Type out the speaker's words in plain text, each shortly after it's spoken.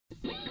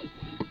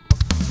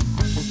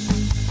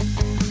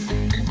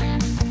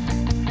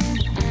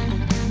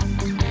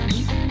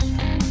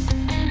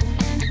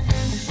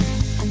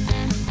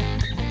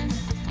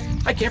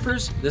Hi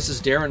campers, this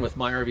is Darren with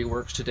My RV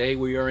Works. Today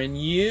we are in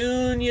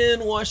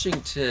Union,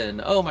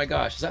 Washington. Oh my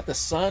gosh, is that the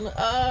sun?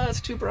 It's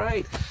too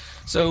bright.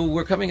 So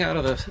we're coming out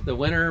of the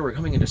winter, we're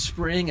coming into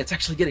spring. It's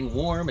actually getting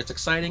warm, it's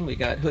exciting. We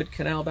got Hood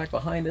Canal back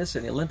behind us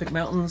and the Olympic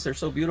Mountains. They're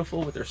so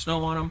beautiful with their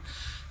snow on them.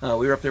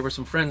 We were up there with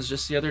some friends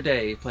just the other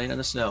day playing in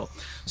the snow.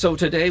 So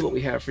today what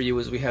we have for you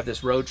is we have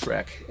this road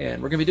trek,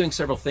 and we're going to be doing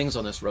several things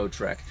on this road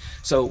trek.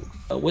 So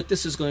what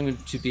this is going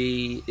to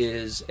be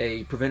is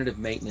a preventative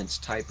maintenance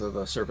type of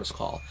a service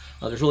call.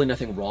 There's really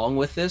nothing wrong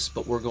with this,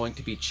 but we're going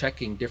to be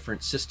checking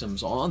different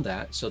systems on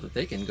that so that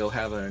they can go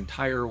have an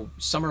entire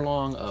summer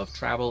long of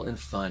travel and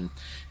fun,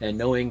 and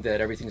knowing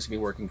that everything's going to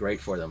be working great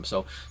for them.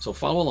 So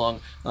follow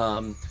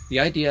along. The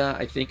idea,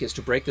 I think, is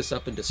to break this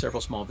up into several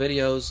small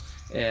videos,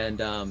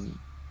 and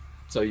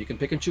so you can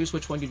pick and choose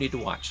which one you need to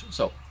watch.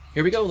 So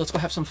here we go, let's go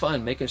have some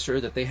fun, making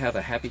sure that they have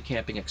a happy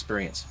camping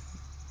experience.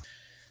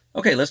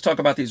 Okay, let's talk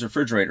about these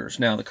refrigerators.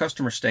 Now, the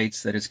customer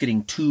states that it's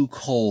getting too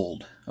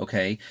cold,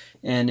 okay?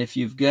 And if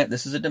you've got,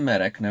 this is a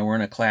Dometic, now we're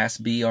in a Class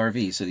B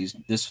RV, so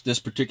this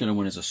particular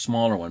one is a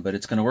smaller one, but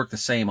it's gonna work the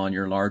same on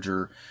your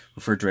larger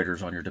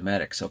refrigerators on your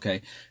Dometics,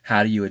 okay?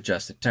 How do you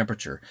adjust the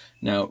temperature?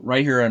 Now,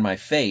 right here on my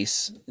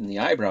face, in the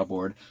eyebrow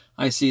board,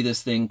 I see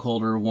this thing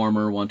colder,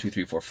 warmer, 1, 2,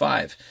 3, 4,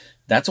 5.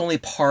 That's only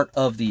part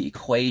of the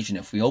equation.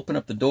 If we open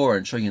up the door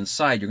and show you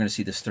inside, you're going to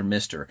see this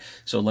thermistor.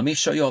 So let me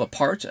show you all the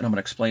parts, and I'm going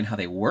to explain how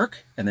they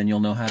work, and then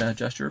you'll know how to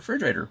adjust your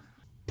refrigerator.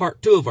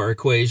 Part 2 of our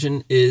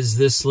equation is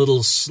this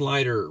little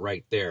slider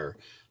right there.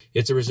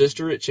 It's a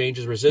resistor. It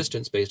changes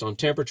resistance based on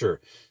temperature.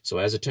 So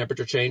as the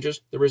temperature changes,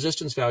 the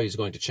resistance value is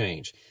going to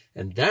change.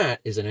 And that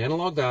is an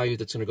analog value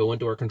that's going to go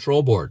into our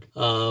control board.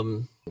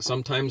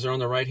 Sometimes they're on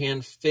the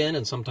right-hand fin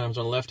and sometimes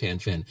on the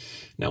left-hand fin.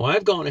 Now,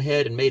 I've gone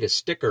ahead and made a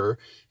sticker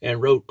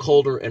and wrote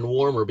colder and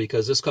warmer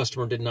because this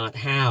customer did not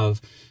have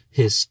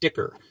his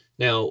sticker.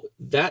 Now,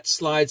 that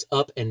slides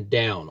up and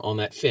down on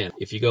that fin.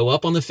 If you go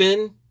up on the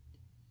fin,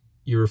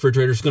 your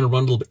refrigerator is going to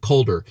run a little bit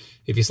colder.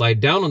 If you slide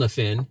down on the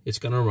fin, it's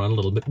going to run a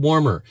little bit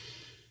warmer.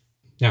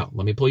 Now,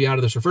 let me pull you out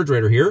of this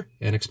refrigerator here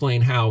and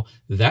explain how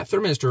that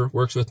thermistor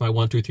works with my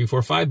 1, 2, 3,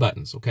 4, 5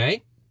 buttons,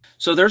 okay?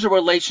 So there's a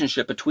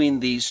relationship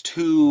between these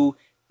two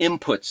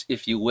inputs,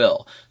 if you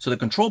will. So the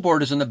control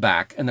board is in the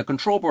back, and the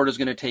control board is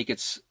going to take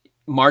its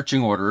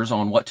marching orders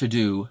on what to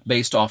do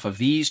based off of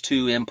these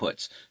two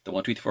inputs, the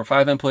 1, 2, 3, 4,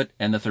 5 input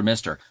and the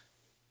thermistor.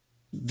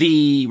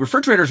 The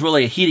refrigerator is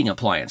really a heating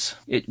appliance.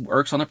 It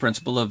works on the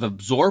principle of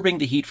absorbing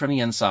the heat from the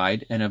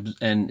inside and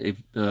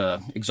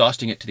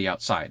exhausting it to the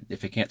outside.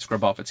 If it can't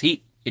scrub off its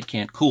heat, it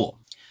can't cool.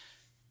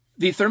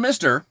 The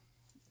thermistor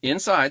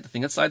inside, the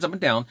thing that slides up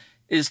and down,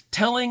 is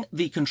telling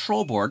the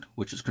control board,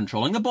 which is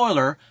controlling the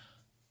boiler,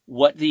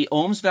 what the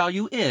ohms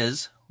value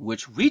is,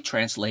 which we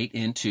translate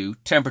into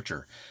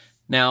temperature.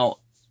 Now,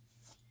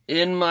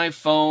 in my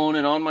phone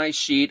and on my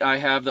sheet, I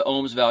have the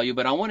ohms value,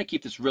 but I want to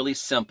keep this really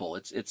simple.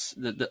 It's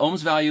the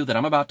ohms value that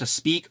I'm about to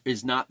speak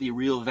is not the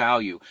real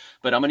value,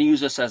 but I'm going to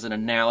use this as an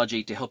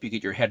analogy to help you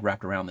get your head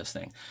wrapped around this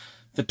thing.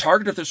 The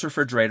target of this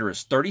refrigerator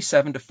is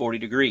 37 to 40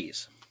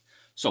 degrees.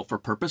 So for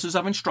purposes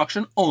of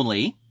instruction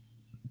only,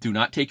 do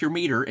not take your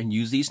meter and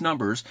use these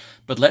numbers,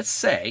 but let's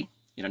say,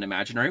 in an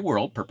imaginary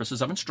world,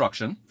 purposes of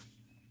instruction,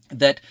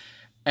 that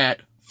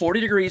at 40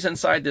 degrees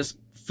inside this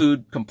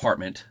food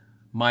compartment,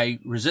 my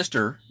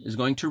resistor is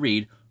going to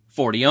read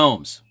 40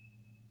 ohms.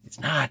 It's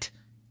not.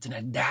 It's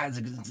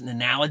an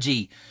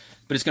analogy,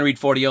 but it's going to read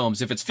 40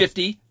 ohms. If it's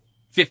 50,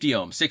 50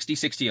 ohms, 60,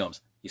 60 ohms.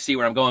 You see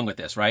where I'm going with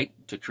this, right?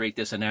 To create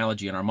this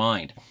analogy in our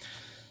mind.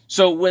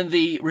 So when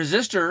the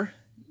resistor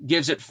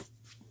gives it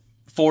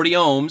 40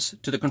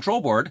 ohms to the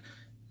control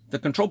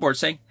board's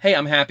saying, hey,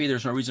 I'm happy.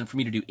 There's no reason for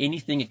me to do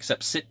anything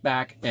except sit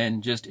back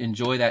and just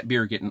enjoy that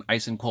beer getting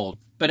ice and cold.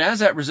 But as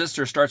that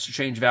resistor starts to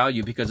change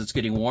value because it's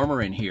getting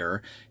warmer in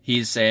here,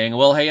 he's saying,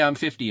 well, hey, I'm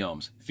 50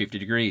 ohms, 50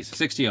 degrees,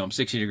 60 ohms,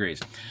 60 degrees.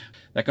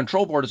 That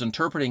control board is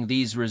interpreting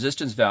these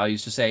resistance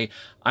values to say,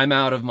 I'm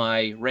out of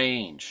my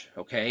range,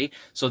 okay?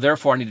 So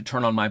therefore, I need to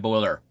turn on my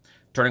boiler.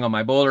 Turning on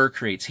my boiler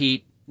creates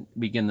heat,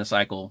 begin the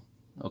cycle,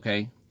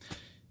 okay?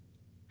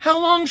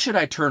 How long should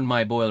I turn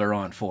my boiler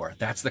on for?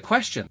 That's the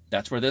question.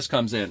 That's where this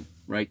comes in,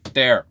 right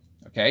there,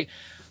 okay?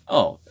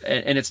 Oh,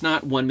 and it's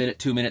not 1 minute,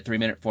 2 minute, 3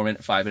 minute, 4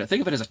 minute, 5 minute.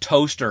 Think of it as a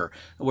toaster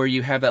where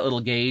you have that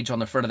little gauge on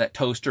the front of that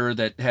toaster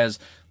that has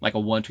like a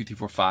 1, 2, 3,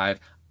 4, 5.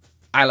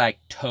 I like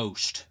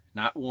toast,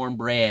 not warm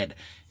bread.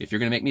 If you're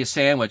going to make me a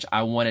sandwich,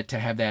 I want it to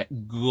have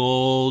that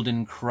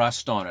golden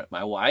crust on it.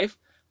 My wife,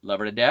 love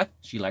her to death,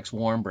 she likes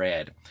warm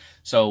bread.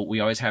 So we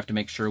always have to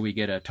make sure we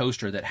get a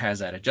toaster that has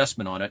that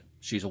adjustment on it.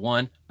 She's a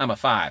 1, I'm a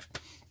 5.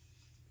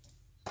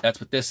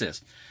 That's what this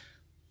is.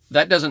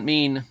 That doesn't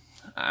mean,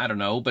 I don't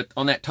know, but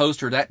on that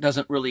toaster, that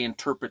doesn't really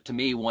interpret to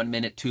me 1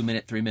 minute, 2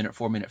 minute, 3 minute,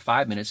 4 minute,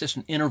 5 minutes. It's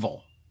just an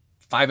interval.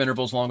 5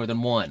 intervals longer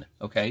than 1,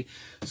 okay?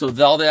 So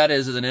all that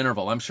is an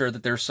interval. I'm sure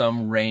that there's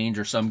some range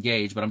or some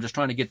gauge, but I'm just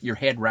trying to get your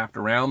head wrapped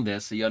around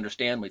this so you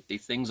understand what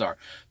these things are.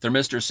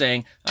 Thermistor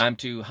saying, I'm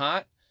too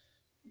hot.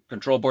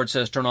 Control board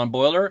says turn on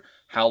boiler.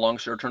 How long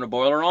should I turn a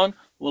boiler on?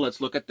 Well,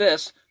 let's look at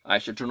this. I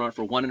should turn on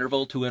for 1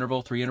 interval, 2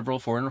 interval, 3 interval,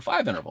 4 interval,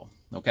 5 interval.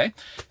 Okay?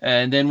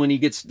 And then when he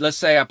gets, let's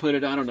say I put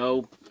it, I don't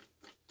know,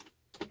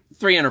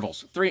 3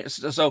 intervals.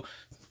 So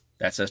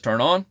that says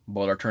turn on,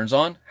 boiler turns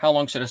on. How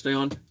long should I stay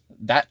on?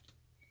 That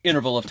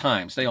interval of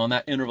time. Stay on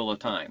that interval of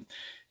time.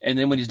 And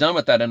then when he's done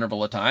with that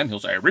interval of time, he'll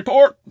say,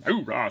 report,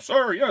 hoorah,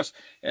 sir, yes.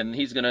 And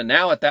he's going to,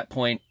 now at that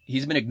point,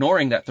 he's been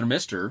ignoring that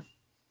thermistor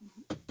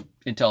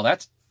until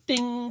that's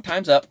ding,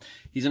 time's up.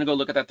 He's going to go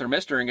look at that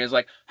thermistor and goes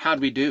like, how'd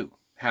we do?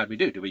 How'd we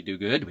do? Did we do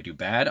good? Did we do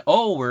bad?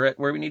 Oh, we're at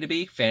where we need to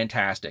be?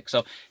 Fantastic.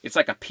 So it's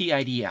like a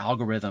PID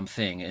algorithm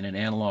thing in an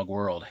analog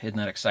world. Isn't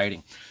that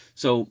exciting?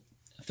 So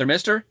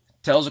thermistor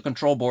tells the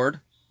control board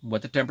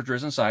what the temperature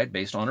is inside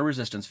based on a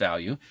resistance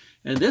value.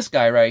 And this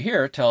guy right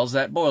here tells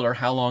that boiler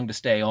how long to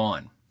stay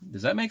on.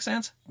 Does that make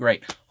sense?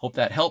 Great. Hope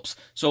that helps.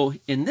 So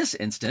in this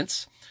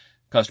instance,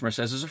 customer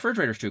says his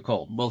refrigerator's too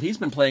cold. Well, he's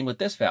been playing with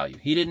this value.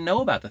 He didn't know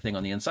about the thing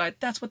on the inside.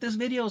 That's what this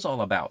video is all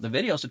about. The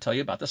video is to tell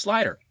you about the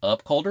slider.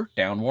 Up colder,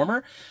 down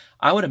warmer.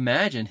 I would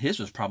imagine his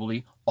was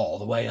probably all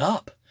the way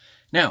up.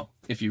 Now,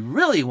 if you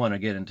really want to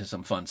get into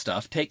some fun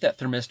stuff, take that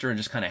thermistor and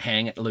just kind of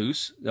hang it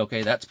loose.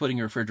 Okay, that's putting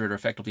your refrigerator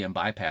effectively in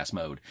bypass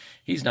mode.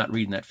 He's not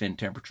reading that fin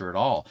temperature at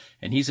all,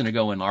 and he's going to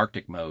go in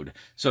Arctic mode.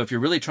 So if you're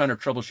really trying to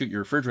troubleshoot your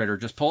refrigerator,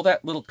 just pull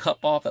that little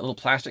cup off, that little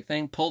plastic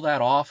thing, pull that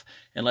off,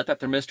 and let that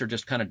thermistor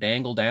just kind of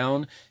dangle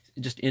down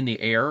just in the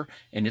air,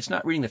 and it's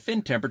not reading the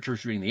fin temperature,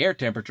 it's reading the air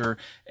temperature,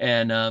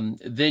 and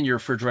then your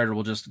refrigerator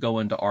will just go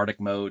into Arctic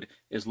mode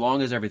as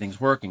long as everything's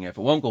working. If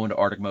it won't go into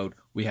Arctic mode,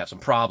 we have some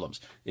problems.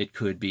 It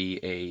could be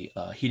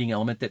a heating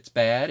element that's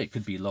bad. It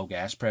could be low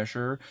gas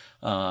pressure.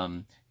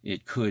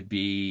 It could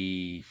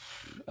be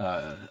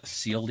a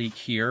seal leak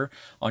here.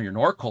 On your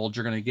Norcold,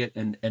 you're going to get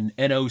an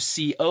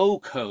NOCO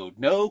code,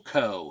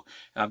 NOCO.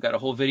 I've got a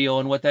whole video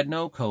on what that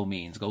NOCO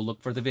means. Go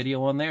look for the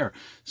video on there.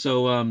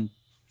 So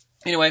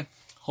anyway,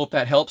 hope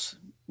that helps.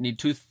 You need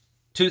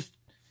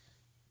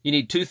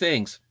two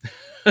things.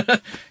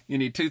 You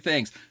need two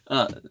things.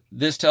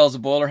 This tells the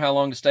boiler how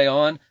long to stay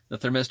on. The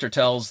thermistor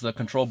tells the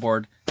control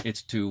board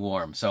it's too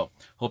warm. So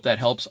hope that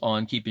helps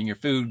on keeping your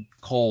food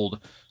cold,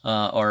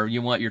 or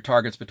you want your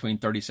targets between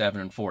 37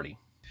 and 40.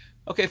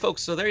 Okay,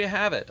 folks, so there you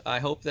have it. I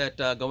hope that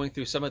going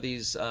through some of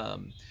these,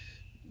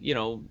 you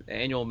know,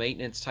 annual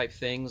maintenance type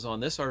things on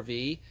this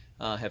RV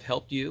have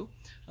helped you.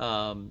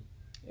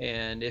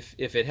 And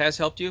if it has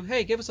helped you,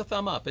 hey, give us a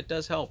thumb up. It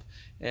does help.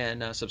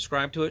 And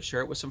subscribe to it, share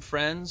it with some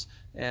friends,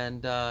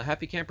 and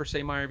happy campers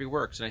say My RV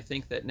Works. And I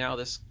think that now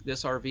this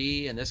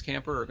RV and this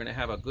camper are going to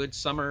have a good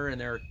summer in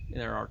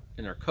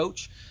their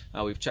coach.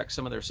 We've checked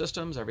some of their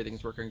systems.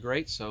 Everything's working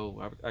great.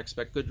 So I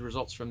expect good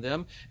results from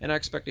them, and I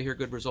expect to hear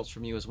good results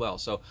from you as well.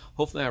 So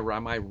hopefully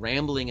my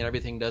rambling and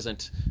everything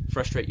doesn't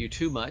frustrate you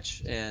too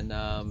much, and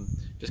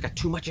just got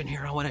too much in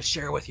here I want to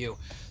share with you.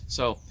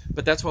 So,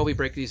 but that's why we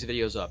break these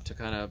videos up, to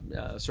kind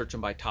of search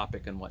them by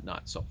topic and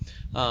whatnot. So,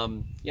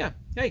 yeah,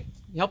 hey,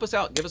 help us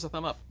out. Give us a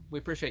thumb up. We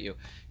appreciate you.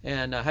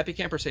 And happy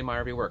campers say My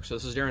RV Works. So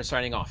this is Darren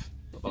signing off.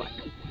 Bye-bye.